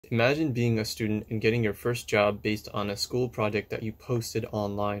Imagine being a student and getting your first job based on a school project that you posted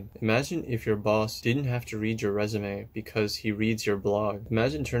online. Imagine if your boss didn't have to read your resume because he reads your blog.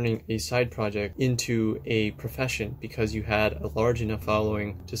 Imagine turning a side project into a profession because you had a large enough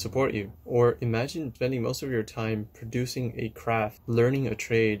following to support you. Or imagine spending most of your time producing a craft, learning a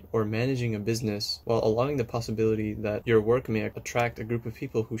trade, or managing a business while allowing the possibility that your work may attract a group of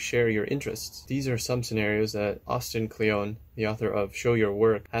people who share your interests. These are some scenarios that Austin Kleon, the author of Show Your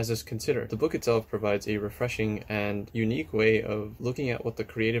Work, has us consider. The book itself provides a refreshing and unique way of looking at what the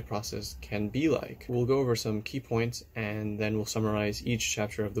creative process can be like. We'll go over some key points and then we'll summarize each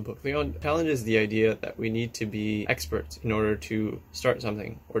chapter of the book. Kleon challenges the idea that we need to be experts in order to start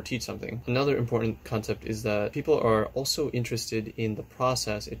something or teach something. Another important concept is that people are also interested in the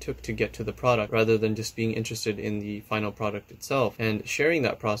process it took to get to the product rather than just being interested in the final product itself. And sharing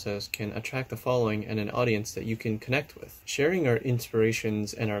that process can attract a following and an audience that you can connect with. Sharing our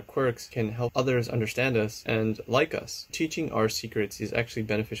inspirations and our quirks can help others understand us and like us. Teaching our secrets is actually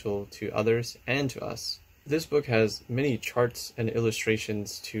beneficial to others and to us. This book has many charts and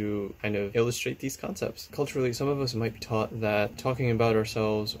illustrations to kind of illustrate these concepts. Culturally, some of us might be taught that talking about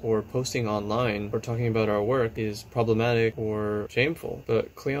ourselves or posting online or talking about our work is problematic or shameful.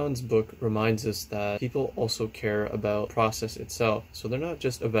 But Kleon's book reminds us that people also care about the process itself. So they're not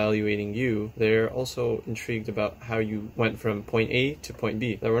just evaluating you, they're also intrigued about how you went from point A to point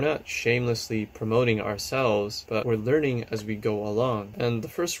B. That we're not shamelessly promoting ourselves, but we're learning as we go along. And the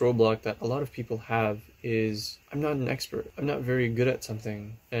first roadblock that a lot of people have is, I'm not an expert. I'm not very good at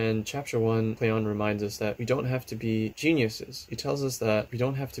something. And chapter 1, Kleon reminds us that we don't have to be geniuses. He tells us that we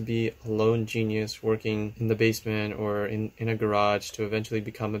don't have to be a lone genius working in the basement or in a garage to eventually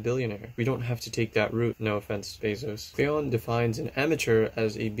become a billionaire. We don't have to take that route. No offense, Bezos. Kleon defines an amateur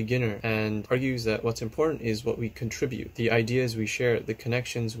as a beginner and argues that what's important is what we contribute, the ideas we share, the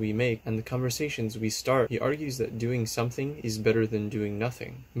connections we make, and the conversations we start. He argues that doing something is better than doing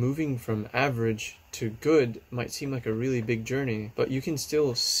nothing. Moving from average to good might seem like a really big journey, but you can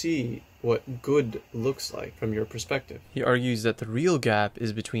still see what good looks like from your perspective. He argues that the real gap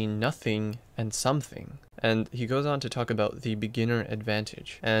is between nothing and something. And he goes on to talk about the beginner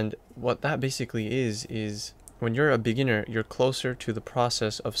advantage. And what that basically is when you're a beginner, you're closer to the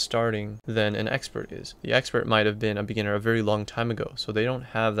process of starting than an expert is. The expert might have been a beginner a very long time ago, so they don't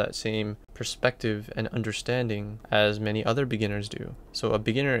have that same perspective and understanding as many other beginners do. So a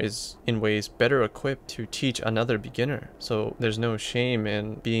beginner is in ways better equipped to teach another beginner. So there's no shame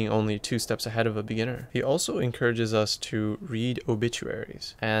in being only 2 steps ahead of a beginner. He also encourages us to read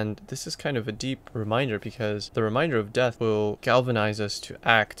obituaries. And this is kind of a deep reminder because the reminder of death will galvanize us to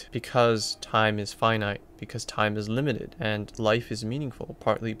act because time is finite, because time is limited, and life is meaningful,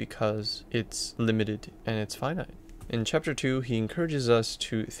 partly because it's limited and it's finite. In chapter 2, he encourages us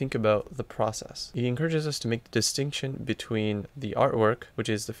to think about the process. He encourages us to make the distinction between the artwork, which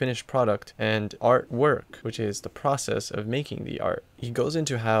is the finished product, and artwork, which is the process of making the art. He goes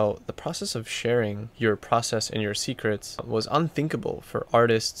into how the process of sharing your process and your secrets was unthinkable for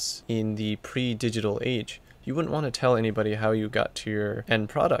artists in the pre-digital age. You wouldn't want to tell anybody how you got to your end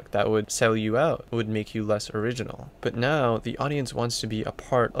product. That would sell you out, would make you less original. But now the audience wants to be a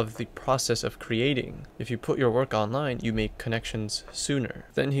part of the process of creating. If you put your work online, you make connections sooner.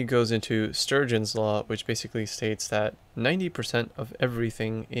 Then he goes into Sturgeon's law, which basically states that 90% of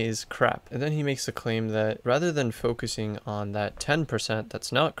everything is crap. And then he makes the claim that rather than focusing on that 10%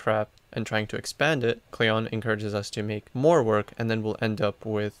 that's not crap and trying to expand it, Kleon encourages us to make more work and then we'll end up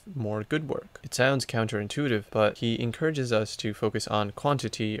with more good work. It sounds counterintuitive, but he encourages us to focus on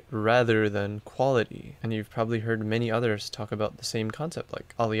quantity rather than quality. And you've probably heard many others talk about the same concept,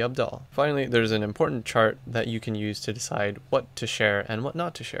 like Ali Abdaal. Finally, there's an important chart that you can use to decide what to share and what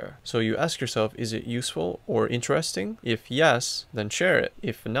not to share. So you ask yourself, is it useful or interesting? If yes, then share it.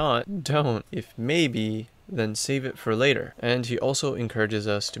 If not, don't. If maybe, then save it for later. And he also encourages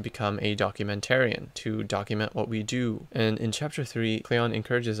us to become a documentarian, to document what we do. And in chapter 3, Kleon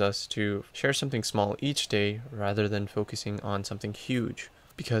encourages us to share something small each day rather than focusing on something huge,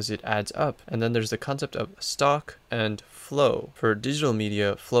 because it adds up. And then there's the concept of stock and flow. For digital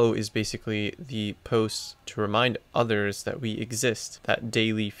media, flow is basically the posts to remind others that we exist, that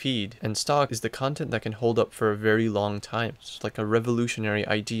daily feed. And stock is the content that can hold up for a very long time. It's like a revolutionary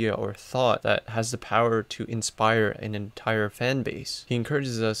idea or thought that has the power to inspire an entire fan base. He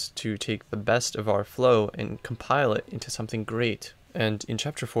encourages us to take the best of our flow and compile it into something great. And in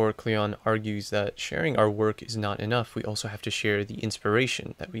chapter 4, Kleon argues that sharing our work is not enough. We also have to share the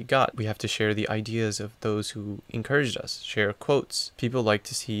inspiration that we got. We have to share the ideas of those who encouraged us, share quotes. People like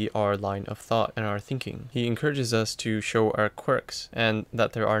to see our line of thought and our thinking. He encourages us to show our quirks and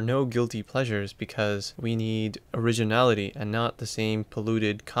that there are no guilty pleasures because we need originality and not the same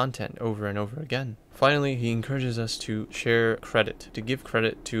polluted content over and over again. Finally, he encourages us to share credit, to give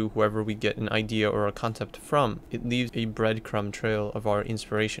credit to whoever we get an idea or a concept from. It leaves a breadcrumb trail of our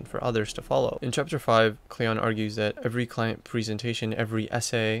inspiration for others to follow. In chapter 5, Kleon argues that every client presentation, every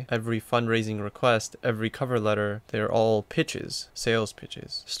essay, every fundraising request, every cover letter, they're all pitches, sales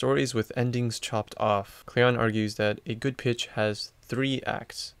pitches, stories with endings chopped off. Kleon argues that a good pitch has 3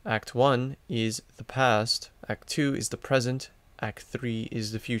 acts. Act 1 is the past, Act 2 is the present, Act 3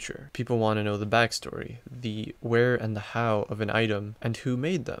 is the future. People want to know the backstory, the where and the how of an item, and who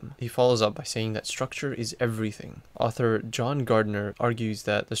made them. He follows up by saying that structure is everything. Author John Gardner argues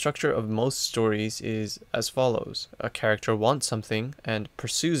that the structure of most stories is as follows. A character wants something and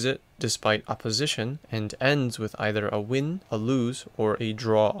pursues it despite opposition, and ends with either a win, a lose, or a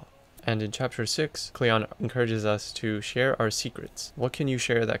draw. And in chapter 6, Kleon encourages us to share our secrets. What can you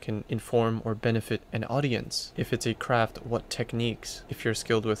share that can inform or benefit an audience? If it's a craft, what techniques? If you're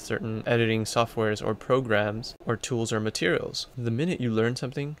skilled with certain editing softwares or programs or tools or materials. The minute you learn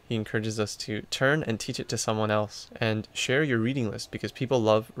something, he encourages us to turn and teach it to someone else. And share your reading list because people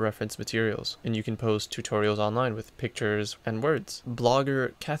love reference materials. And you can post tutorials online with pictures and words.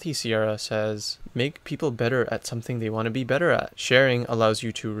 Blogger Kathy Sierra says, make people better at something they want to be better at. Sharing allows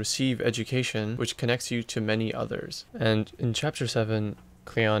you to receive education, which connects you to many others. And in chapter 7,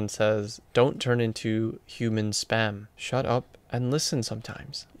 Kleon says, don't turn into human spam. Shut up and listen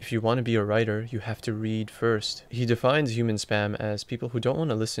sometimes. If you want to be a writer, you have to read first. He defines human spam as people who don't want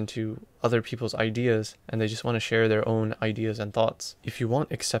to listen to other people's ideas and they just want to share their own ideas and thoughts. If you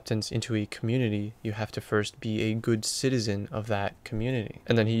want acceptance into a community, you have to first be a good citizen of that community.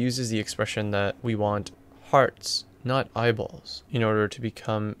 And then he uses the expression that we want hearts, not eyeballs. In order to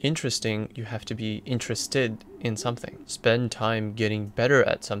become interesting, you have to be interested in something. Spend time getting better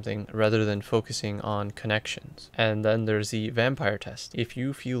at something rather than focusing on connections. And then there's the vampire test. If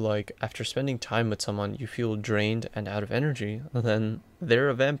you feel like after spending time with someone you feel drained and out of energy, then they're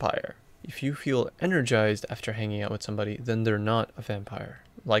a vampire. If you feel energized after hanging out with somebody, then they're not a vampire.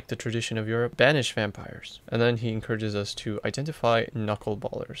 Like the tradition of Europe, banish vampires. And then he encourages us to identify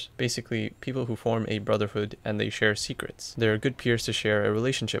knuckleballers. Basically, people who form a brotherhood and they share secrets. They're good peers to share a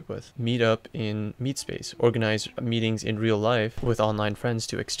relationship with. Meet up in Meetspace. Organize meetings in real life with online friends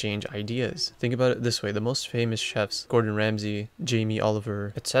to exchange ideas. Think about it this way. The most famous chefs, Gordon Ramsay, Jamie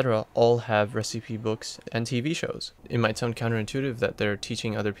Oliver, etc., all have recipe books and TV shows. It might sound counterintuitive that they're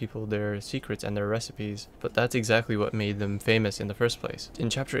teaching other people their secrets and their recipes, but that's exactly what made them famous in the first place.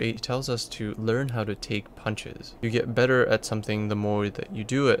 In chapter 8, he tells us to learn how to take punches. You get better at something the more that you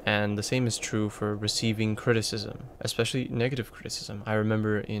do it, and the same is true for receiving criticism, especially negative criticism. I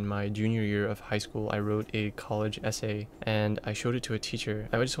remember in my junior year of high school, I wrote a college essay, and I showed it to a teacher.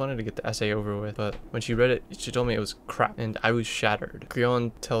 I just wanted to get the essay over with, but when she read it, she told me it was crap, and I was shattered.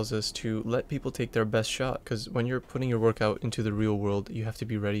 Kleon tells us to let people take their best shot, because when you're putting your work out into the real world, you have to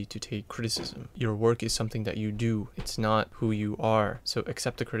be ready to take criticism. Your work is something that you do. It's not who you are. So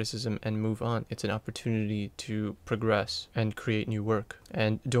accept the criticism and move on. It's an opportunity to progress and create new work.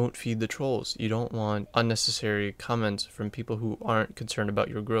 And don't feed the trolls. You don't want unnecessary comments from people who aren't concerned about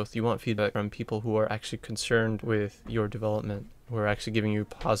your growth. You want feedback from people who are actually concerned with your development, who are actually giving you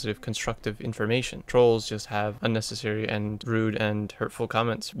positive, constructive information. Trolls just have unnecessary and rude and hurtful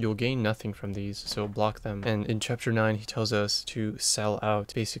comments. You'll gain nothing from these, so block them. And in chapter 9, he tells us to sell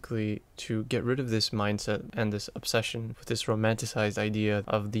out, basically to get rid of this mindset and this obsession with this romanticized idea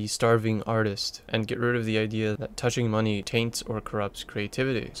of the starving artist, and get rid of the idea that touching money taints or corrupts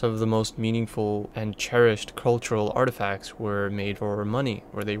creativity. Some of the most meaningful and cherished cultural artifacts were made for money,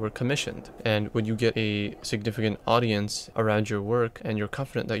 or they were commissioned. And when you get a significant audience around your work and you're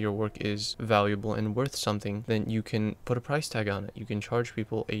confident that your work is valuable and worth something, then you can put a price tag on it. You can charge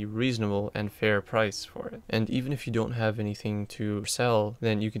people a reasonable and fair price for it. And even if you don't have anything to sell,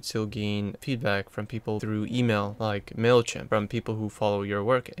 then you can still gain feedback from people through email, like MailChimp, from people who follow your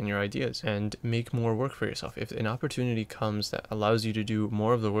work and your ideas, and make more work for yourself. If an opportunity comes that allows you to do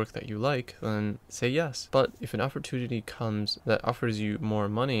more of the work that you like, then say yes. But if an opportunity comes that offers you more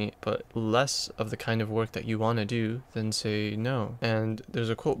money but less of the kind of work that you want to do, then say no. And there's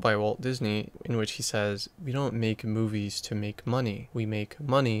a quote by Walt Disney in which he says, "We don't make movies to make money. We make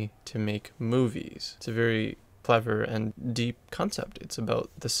money to make movies." It's a very clever and deep concept. It's about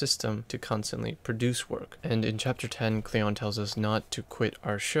the system to constantly produce work. And in chapter 10, Kleon tells us not to quit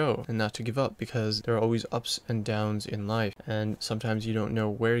our show and not to give up, because there are always ups and downs in life, and sometimes you don't know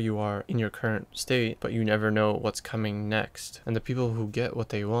where you are in your current state, but you never know what's coming next. And the people who get what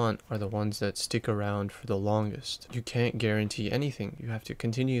they want are the ones that stick around for the longest. You can't guarantee anything. You have to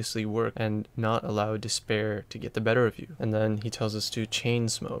continuously work and not allow despair to get the better of you. And then he tells us to chain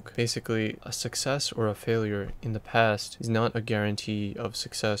smoke. Basically, a success or a failure in the past is not a guarantee of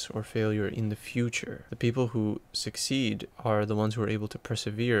success or failure in the future. The people who succeed are the ones who are able to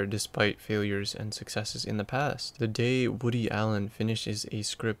persevere despite failures and successes in the past. The day Woody Allen finishes a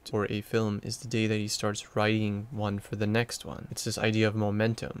script or a film is the day that he starts writing one for the next one. It's this idea of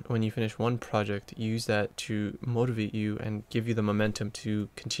momentum. When you finish one project, use that to motivate you and give you the momentum to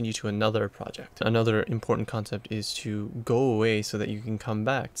continue to another project. Another important concept is to go away so that you can come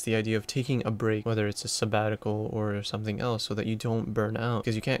back. It's the idea of taking a break, whether it's a sabbatical or something else, so that you don't burn out,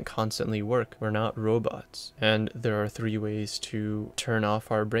 because you can't constantly work. We're not robots. And there are 3 ways to turn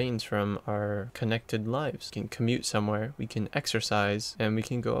off our brains from our connected lives. We can commute somewhere, we can exercise, and we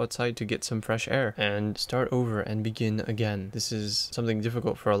can go outside to get some fresh air and start over and begin again. This is something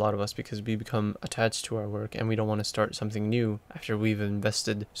difficult for a lot of us because we become attached to our work and we don't want to start something new after we've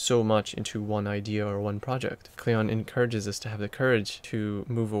invested so much into one idea or one project. Kleon encourages us to have the courage to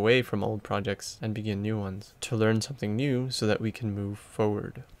move away from old projects and begin new ones, to learn something new so that we can move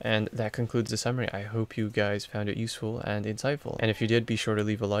forward. And that concludes the summary. I hope you guys found it useful and insightful. And if you did, be sure to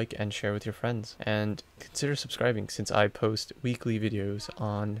leave a like and share with your friends. And consider subscribing, since I post weekly videos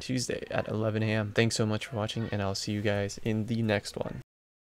on Tuesday at 11 a.m. Thanks so much for watching, and I'll see you guys in the next one.